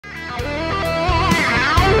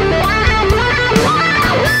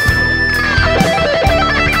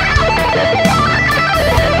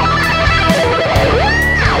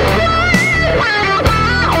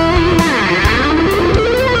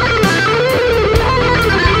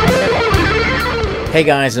Hey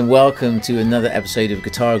guys, and welcome to another episode of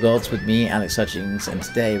Guitar Gods with me, Alex Hutchings, and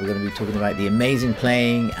today we're going to be talking about the amazing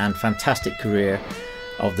playing and fantastic career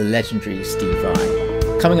of the legendary Steve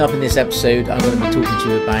Vai. Coming up in this episode, I'm going to be talking to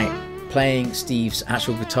you about playing Steve's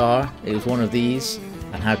actual guitar. It was one of these,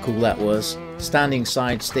 and how cool that was. Standing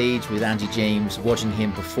side stage with Andy James, watching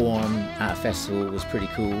him perform at a festival was pretty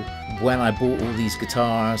cool. When I bought all these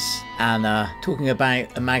guitars, and talking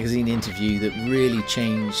about a magazine interview that really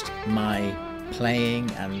changed my playing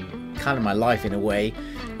and kind of my life in a way.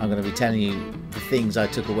 I'm going to be telling you the things I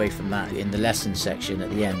took away from that in the lesson section at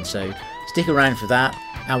the end, so stick around for that,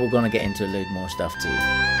 and we're going to get into a load more stuff too.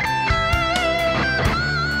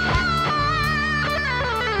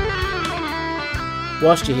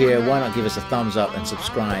 Whilst you're here, why not give us a thumbs up and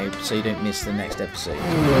subscribe so you don't miss the next episode.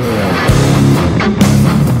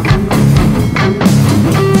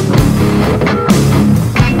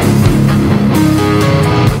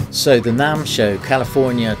 So the NAMM show,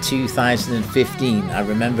 California 2015, I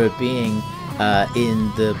remember being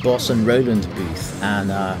in the Boss and Roland booth,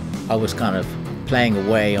 and I was kind of playing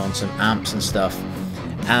away on some amps and stuff,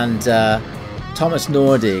 and Thomas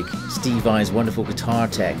Nordig, Steve Vai's wonderful guitar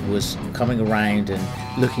tech, was coming around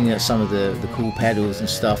and looking at some of the cool pedals and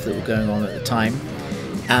stuff that were going on at the time,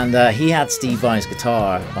 and he had Steve Vai's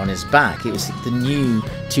guitar on his back. It was the new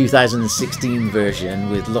 2016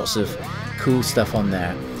 version with lots of cool stuff on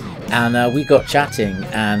there. And we got chatting,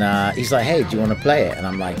 and he's like, hey, do you want to play it? And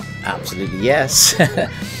I'm like, absolutely yes.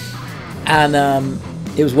 And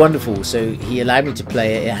it was wonderful. So he allowed me to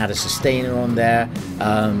play it. It had a sustainer on there,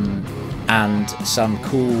 and some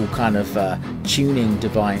cool kind of tuning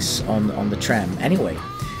device on the trem. Anyway,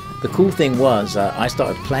 the cool thing was I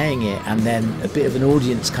started playing it, and then a bit of an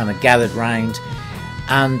audience kind of gathered round.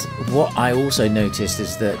 And what I also noticed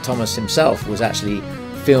is that Thomas himself was actually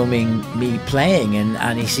filming me playing,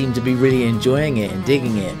 and he seemed to be really enjoying it and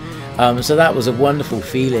digging it, so that was a wonderful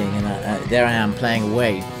feeling, and there I am playing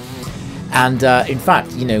away. And in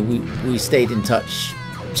fact, you know, we stayed in touch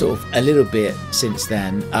sort of a little bit since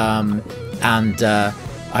then, and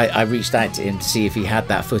I reached out to him to see if he had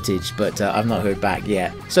that footage, but I've not heard back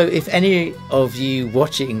yet. So if any of you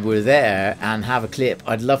watching were there and have a clip,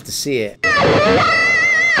 I'd love to see it.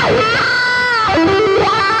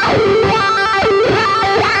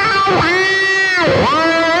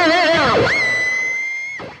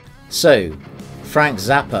 So, Frank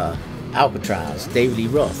Zappa, Alcatraz, David Lee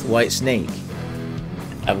Roth, White Snake.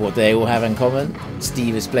 And what they all have in common?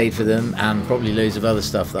 Steve has played for them, and probably loads of other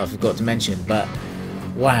stuff that I forgot to mention. But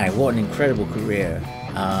wow, what an incredible career!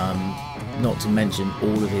 Not to mention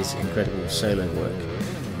all of his incredible solo work.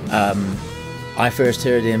 I first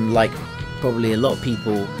heard him, like probably a lot of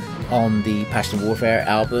people, on the Passion and Warfare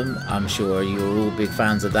album. I'm sure you're all big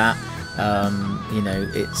fans of that. You know,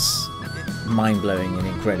 it's mind-blowing and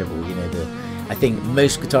incredible. You know, I think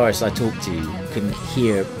most guitarists I talk to can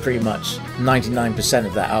hear pretty much 99%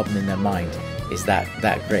 of that album in their mind. Is that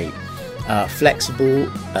great. Flexible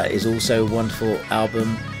is also a wonderful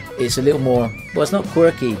album. It's a little more, well, it's not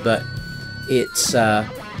quirky, but it's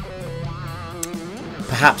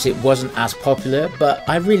perhaps it wasn't as popular, but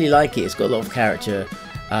I really like it. It's got a lot of character,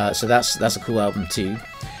 so that's a cool album too.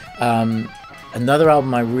 Another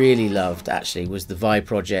album I really loved actually was the Vai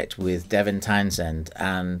Project with Devin Townsend,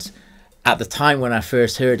 and at the time when I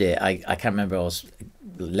first heard it, I can't remember, I was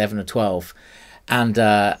 11 or 12, and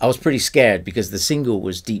I was pretty scared because the single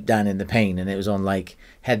was Deep Down in the Pain, and it was on like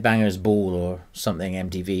Headbangers Ball or something,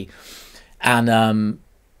 MTV, and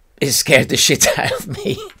it scared the shit out of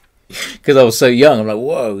me because I was so young. I'm like,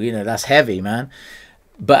 whoa, you know, that's heavy, man.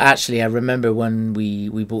 But actually, I remember when we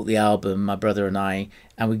bought the album, my brother and I,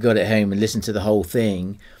 and we got it home and listened to the whole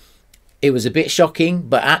thing. It was a bit shocking,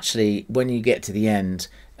 but actually, when you get to the end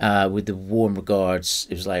with the warm regards,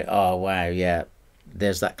 it was like, oh, wow, yeah,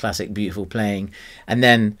 there's that classic beautiful playing. And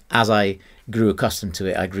then as I grew accustomed to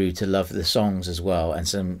it, I grew to love the songs as well, and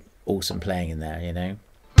some awesome playing in there, you know.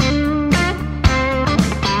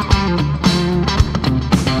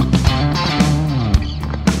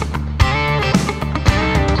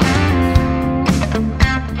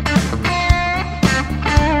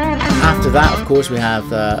 After that, of course, we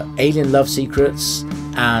have Alien Love Secrets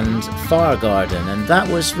and Fire Garden, and that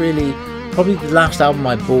was really probably the last album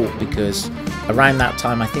I bought, because around that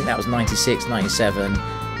time, I think that was 96, 97,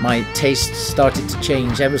 my taste started to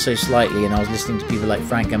change ever so slightly, and I was listening to people like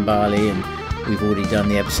Frank Gambale, and we've already done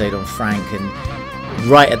the episode on Frank, and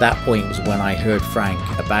right at that point was when I heard Frank.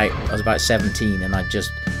 I was about 17, and I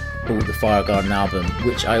just bought the Fire Garden album,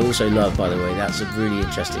 which I also love, by the way. That's a really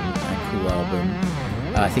interesting and cool album.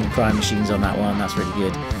 I think Crime Machine's on that one. That's really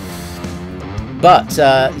good. But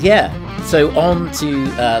yeah, So on to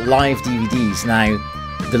live DVDs. Now,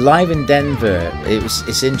 the Live in Denver,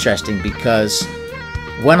 it's interesting because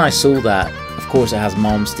when I saw that, of course it has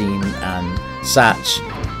Malmsteen and Satch,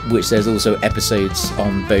 which there's also episodes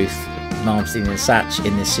on both Malmsteen and Satch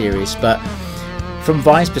in this series. But from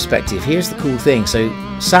Vai's perspective, here's the cool thing. So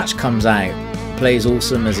Satch comes out, plays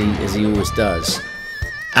awesome as he always does,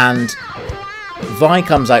 and Vai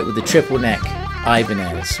comes out with the triple neck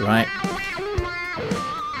Ibanez, right?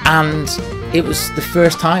 And it was the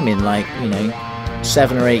first time in, like, you know,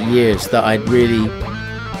 7 or 8 years that I'd really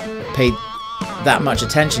paid that much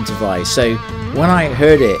attention to Vai. So when I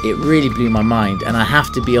heard it, it really blew my mind. And I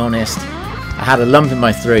have to be honest, I had a lump in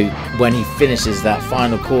my throat when he finishes that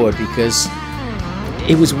final chord, because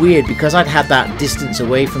it was weird, because I'd had that distance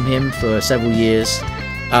away from him for several years.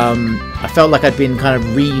 I felt like I'd been kind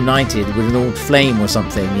of reunited with an old flame or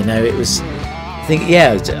something, you know. It was, I think,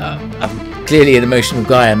 yeah, I'm clearly an emotional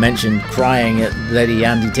guy. I mentioned crying at Lady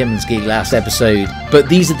Andy Timmons' gig last episode, but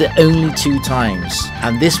these are the only 2 times,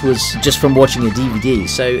 and this was just from watching a DVD.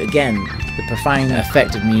 So again, the profound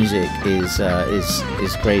effect of music is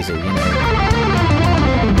crazy, you know.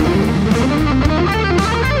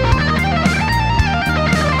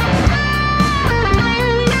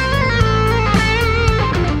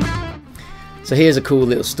 So here's a cool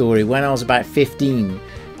little story. When I was about 15,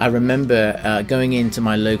 I remember going into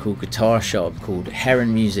my local guitar shop called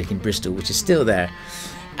Heron Music in Bristol, which is still there.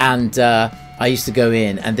 And I used to go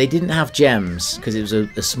in, and they didn't have Jems because it was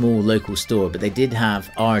a small local store, but they did have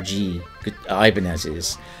RG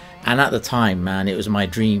Ibanez's. And at the time, man, it was my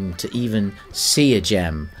dream to even see a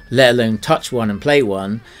Jem, let alone touch one and play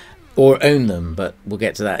one, or own them. But we'll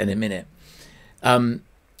get to that in a minute.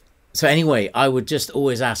 So anyway, I would just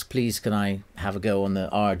always ask, please, can I have a go on the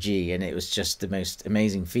RG? And it was just the most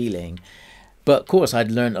amazing feeling. But of course, I'd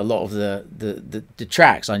learned a lot of the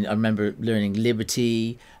tracks. I remember learning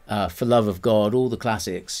Liberty, For Love of God, all the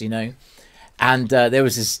classics, you know. And there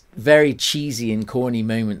was this very cheesy and corny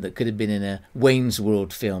moment that could have been in a Wayne's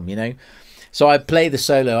World film, you know. So I play the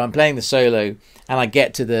solo. I'm playing the solo, and I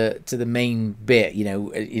get to the main bit. You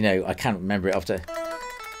know, I can't remember it after.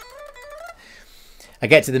 I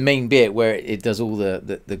get to the main bit where it does all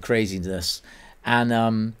the craziness,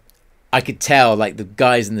 and I could tell, like, the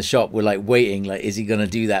guys in the shop were like waiting, like, is he gonna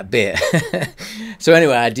do that bit? So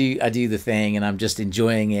anyway, I do the thing, and I'm just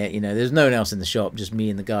enjoying it. You know, there's no one else in the shop, just me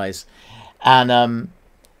and the guys. And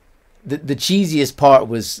the cheesiest part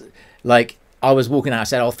was, like, I was walking out. I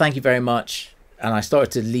said, "Oh, thank you very much," and I started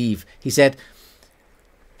to leave. He said,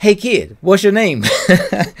 "Hey kid, what's your name?"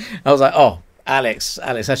 I was like, "Oh, Alex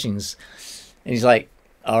Hutchings." And he's like,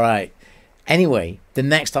 "All right." Anyway, the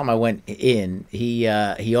next time I went in, he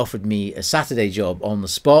offered me a Saturday job on the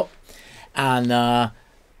spot, and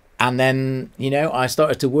then, you know, I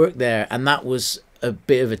started to work there, and that was a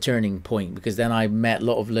bit of a turning point, because then I met a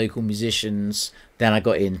lot of local musicians. Then I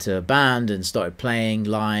got into a band and started playing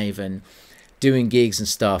live and doing gigs and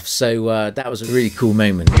stuff. So that was a really cool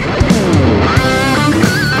moment.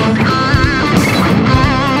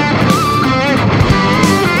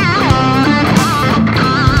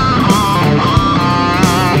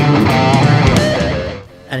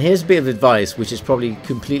 And here's a bit of advice, which is probably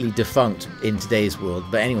completely defunct in today's world.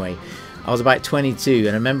 But anyway, I was about 22, and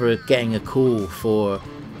I remember getting a call for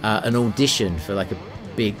an audition for, like, a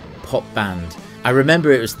big pop band. I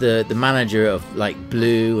remember it was the manager of, like,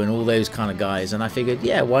 Blue and all those kind of guys, and I figured,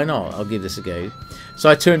 yeah, why not? I'll give this a go. So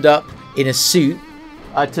I turned up in a suit.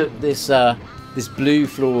 I took this this blue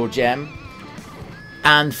floral Jem,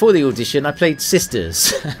 and for the audition, I played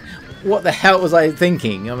Sisters. What the hell was I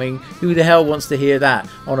thinking? I mean, who the hell wants to hear that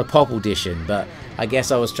on a pop audition? But I guess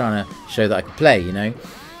I was trying to show that I could play, you know.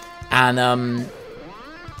 And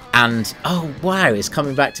oh wow, it's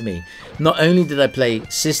coming back to me. Not only did I play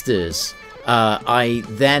Sisters, I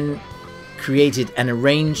then created an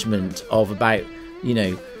arrangement of about, you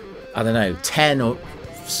know, I don't know, 10 or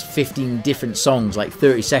 15 different songs, like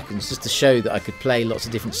 30 seconds, just to show that I could play lots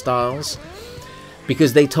of different styles.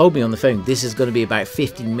 Because they told me on the phone, this is going to be about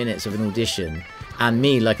 15 minutes of an audition. And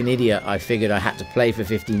me, like an idiot, I figured I had to play for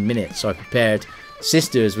 15 minutes. So I prepared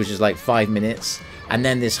Sisters, which is like 5 minutes. And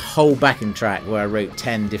then this whole backing track where I wrote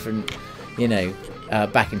 10 different, you know,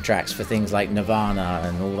 backing tracks for things like Nirvana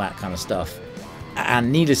and all that kind of stuff.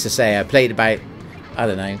 And needless to say, I played about, I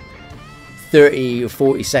don't know, 30 or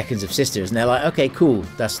 40 seconds of Sisters. And they're like, okay, cool,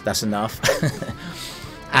 that's enough.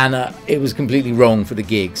 And it was completely wrong for the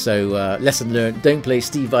gig. So lesson learned, don't play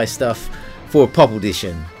Steve Vai stuff for a pop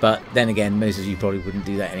audition. But then again, most of you probably wouldn't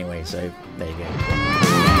do that anyway. So there you go.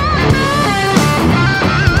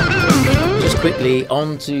 Just quickly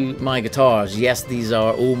on to my guitars. Yes, these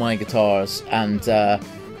are all my guitars, and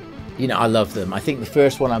you know, I love them. I think the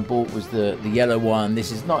first one I bought was the yellow one.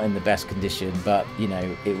 This is not in the best condition, but you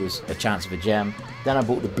know, it was a chance of a gem. Then I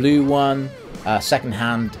bought the blue one, second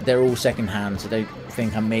hand. They're all second hand, so don't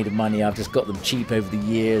think I'm made of money. I've just got them cheap over the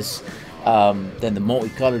years. Then the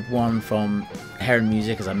multicolored one from Heron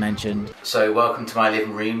Music, as I mentioned. So welcome to my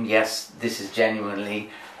living room. Yes, this is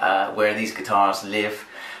genuinely where these guitars live.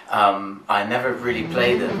 I never really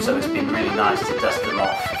play them, so it's been really nice to dust them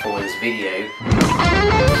off for this video.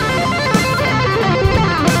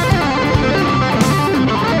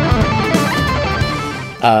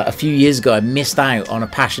 A few years ago I missed out on a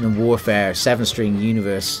Passion and Warfare 7-string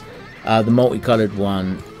Universe, the multicolored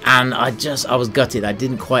one, and I was gutted. I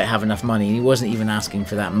didn't quite have enough money. He wasn't even asking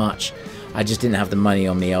for that much. I just didn't have the money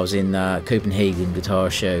on me. I was in Copenhagen Guitar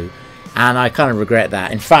Show, and I kind of regret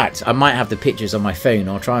that. In fact, I might have the pictures on my phone.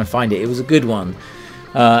 I'll try and find it. It was a good one,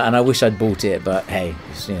 and I wish I'd bought it, but hey,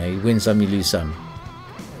 you know, you win some, you lose some.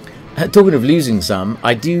 Talking of losing some,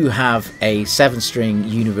 I do have a 7-string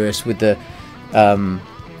Universe with the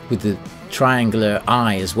triangular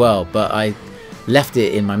eye as well, but I left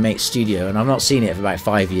it in my mate's studio and I've not seen it for about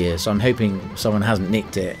 5 years, so I'm hoping someone hasn't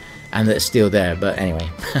nicked it and that it's still there. But anyway.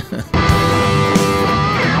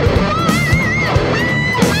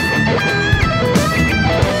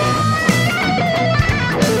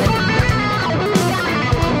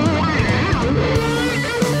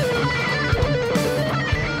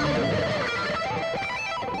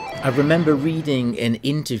 I remember reading an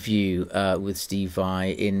interview with Steve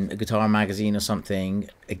Vai in a guitar magazine or something,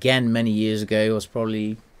 again many years ago. I was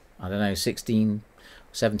probably, I don't know, 16,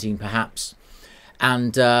 17 perhaps.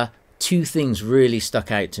 And two things really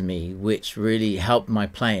stuck out to me which really helped my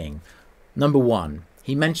playing. Number one,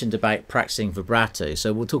 he mentioned about practicing vibrato,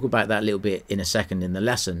 so we'll talk about that a little bit in a second in the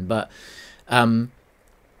lesson. But the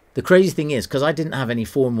crazy thing is, because I didn't have any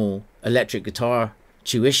formal electric guitar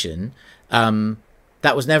tuition,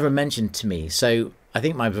 that was never mentioned to me, so I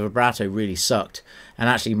think my vibrato really sucked. And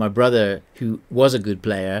actually my brother, who was a good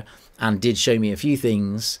player and did show me a few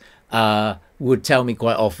things, would tell me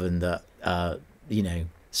quite often that you know,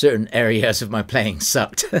 certain areas of my playing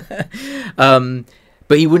sucked. But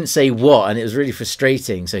he wouldn't say what, and it was really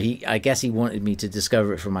frustrating. So I guess he wanted me to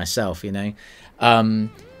discover it for myself, you know. And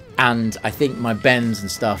I think my bends and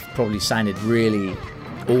stuff probably sounded really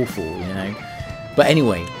awful, you know. But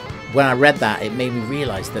anyway, when I read that, it made me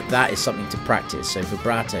realise that that is something to practice. So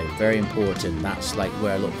vibrato, very important. That's like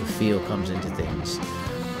where a lot of the feel comes into things.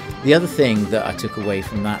 The other thing that I took away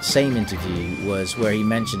from that same interview was where he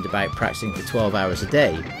mentioned about practicing for 12 hours a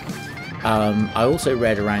day. I also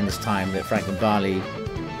read around this time that Franklin Barley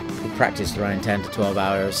practiced around 10 to 12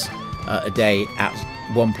 hours a day at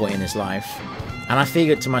one point in his life. And I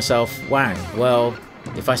figured to myself, wow, well,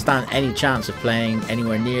 if I stand any chance of playing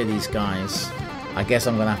anywhere near these guys, I guess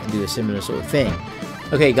I'm going to have to do a similar sort of thing.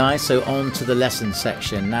 Okay guys, so on to the lesson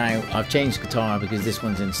section. Now, I've changed guitar because this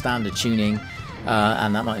one's in standard tuning,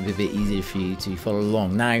 and that might be a bit easier for you to follow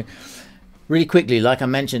along. Now, really quickly, like I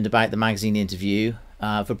mentioned about the magazine interview,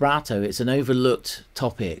 vibrato, it's an overlooked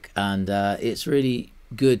topic, and it's really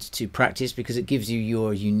good to practice because it gives you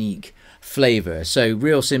your unique flavor. So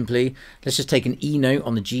real simply, let's just take an E note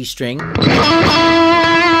on the G string.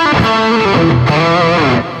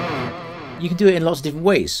 You can do it in lots of different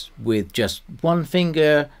ways, with just one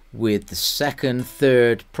finger, with the second,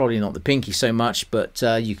 third, probably not the pinky so much, but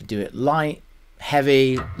you can do it light,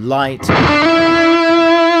 heavy, light,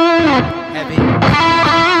 heavy,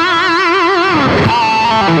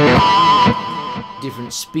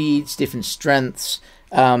 different speeds, different strengths.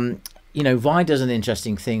 You know, Vai does an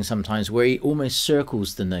interesting thing sometimes where he almost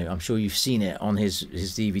circles the note. I'm sure you've seen it on his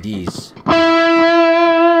DVDs.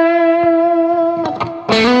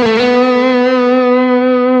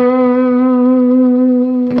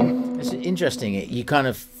 Interesting, you kind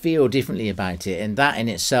of feel differently about it, and that in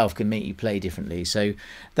itself can make you play differently. So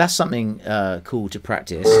that's something cool to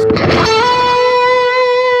practice. If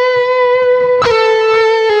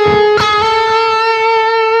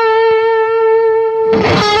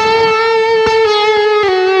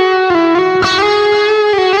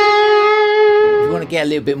you want to get a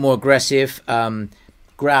little bit more aggressive,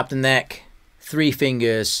 grab the neck, 3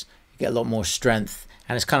 fingers, you get a lot more strength,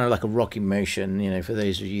 and it's kind of like a rocking motion, you know, for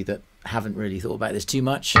those of you that haven't really thought about this too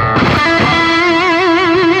much. Just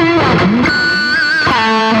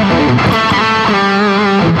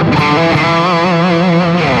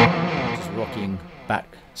rocking back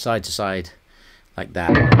side to side like that.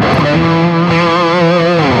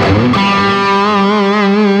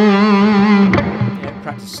 Yeah,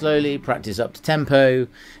 practice slowly, practice up to tempo.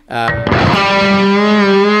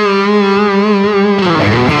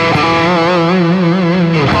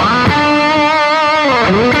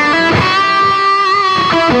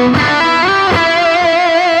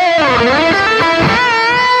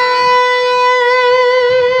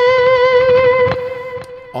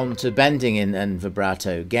 On to bending and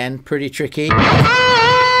vibrato. Again, pretty tricky.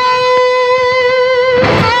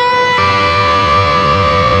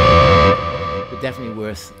 Definitely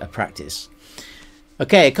worth a practice.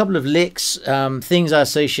 Okay, a couple of licks, things I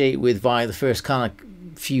associate with Vai. The first kind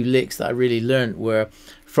of few licks that I really learned were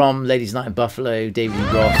from Ladies Night in Buffalo, David Lee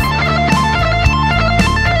Roth.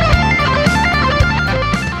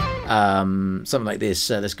 Something like this.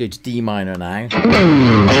 Let's go to D minor now.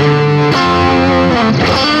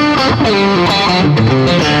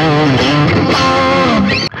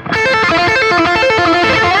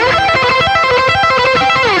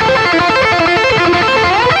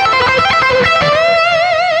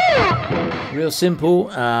 Real simple.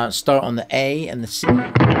 Start on the A and the C. Up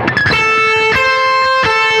and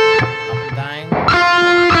down.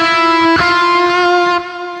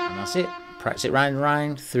 And that's it. Practice it round and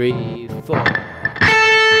round. 3, 4.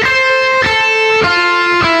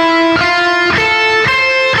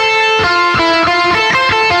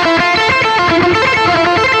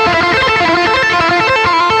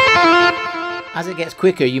 As it gets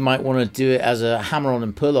quicker, you might want to do it as a hammer on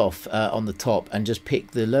and pull off on the top and just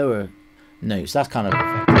pick the lower notes. That's kind of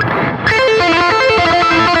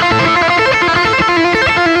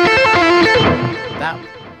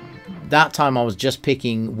that time I was just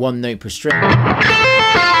picking one note per string. So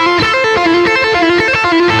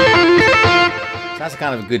that's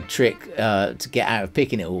kind of a good trick to get out of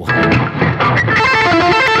picking it all. Has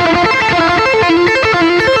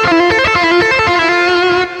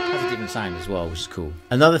a different sound as well, which is cool.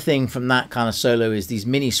 Another thing from that kind of solo is these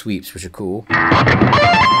mini sweeps, which are cool.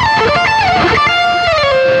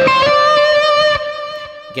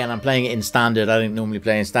 Again, I'm playing it in standard. I don't normally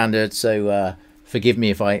play in standard, so forgive me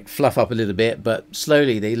if I fluff up a little bit, but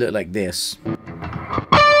slowly they look like this.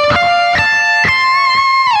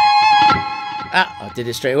 Ah, I did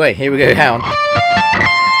it straight away. Here we go, down. There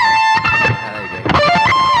you go.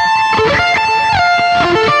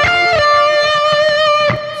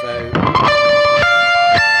 So,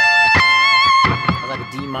 it's like a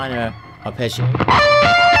D minor arpeggio.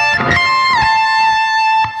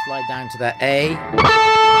 Slide down to that A.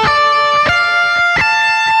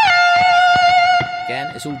 Again,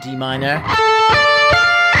 it's all D minor.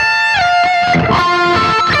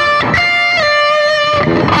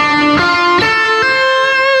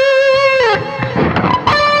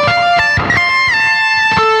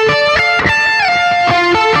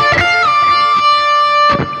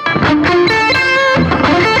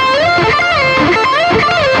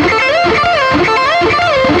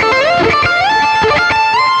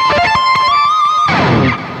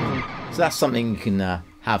 That's something you can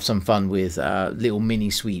have some fun with, little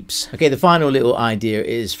mini sweeps. Okay, the final little idea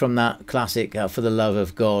is from that classic For the Love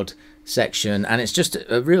of God section, and it's just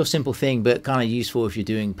a real simple thing but kind of useful if you're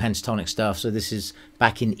doing pentatonic stuff. So this is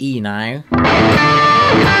back in E now,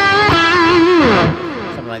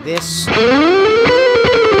 something like this.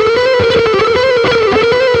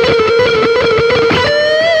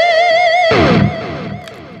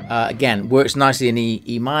 Again, works nicely in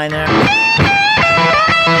E minor.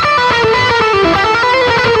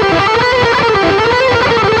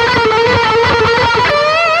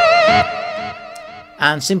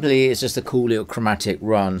 And simply, it's just a cool little chromatic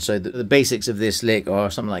run. So the basics of this lick are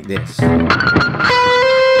something like this.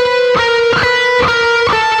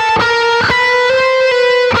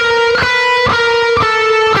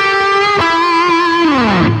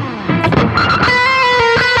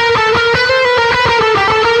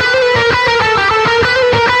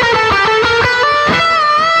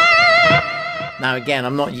 Now again,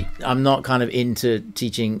 I'm not kind of into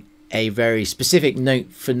teaching a very specific note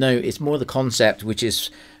for note. It's more the concept which is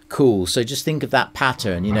cool. So just think of that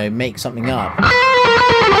pattern, you know, make something up. I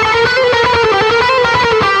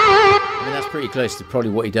mean, that's pretty close to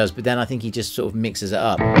probably what he does, but then I think he just sort of mixes it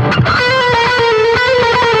up.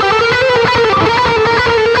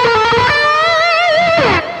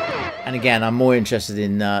 And again, I'm more interested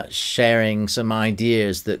in sharing some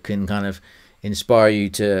ideas that can kind of inspire you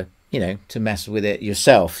to, you know, to mess with it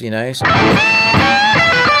yourself, you know. So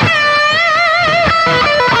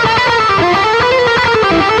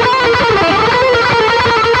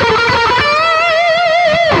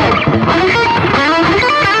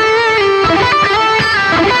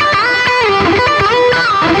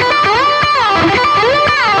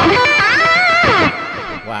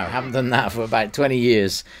than that for about 20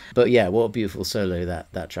 years. But yeah, what a beautiful solo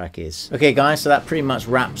that track is. Okay guys, so that pretty much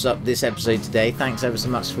wraps up this episode today. Thanks ever so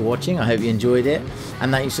much for watching. I hope you enjoyed it,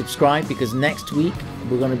 and that you subscribe, because next week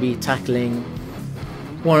we're going to be tackling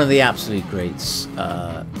one of the absolute greats.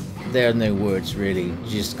 There are no words really, you're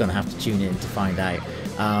just going to have to tune in to find out.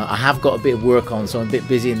 I have got a bit of work on, so I'm a bit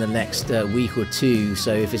busy in the next week or two,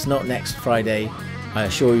 so if it's not next Friday, I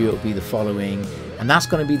assure you it'll be the following. And that's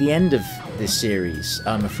going to be the end of this series,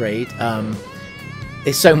 I'm afraid.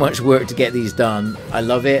 It's so much work to get these done. I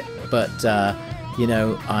love it, but you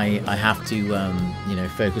know, I have to you know,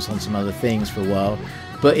 focus on some other things for a while.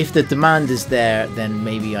 But if the demand is there, then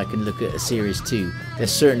maybe I can look at a series 2.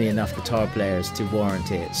 There's certainly enough guitar players to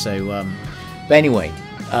warrant it. So but anyway,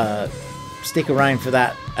 stick around for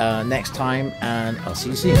that next time, and I'll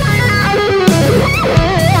see you soon.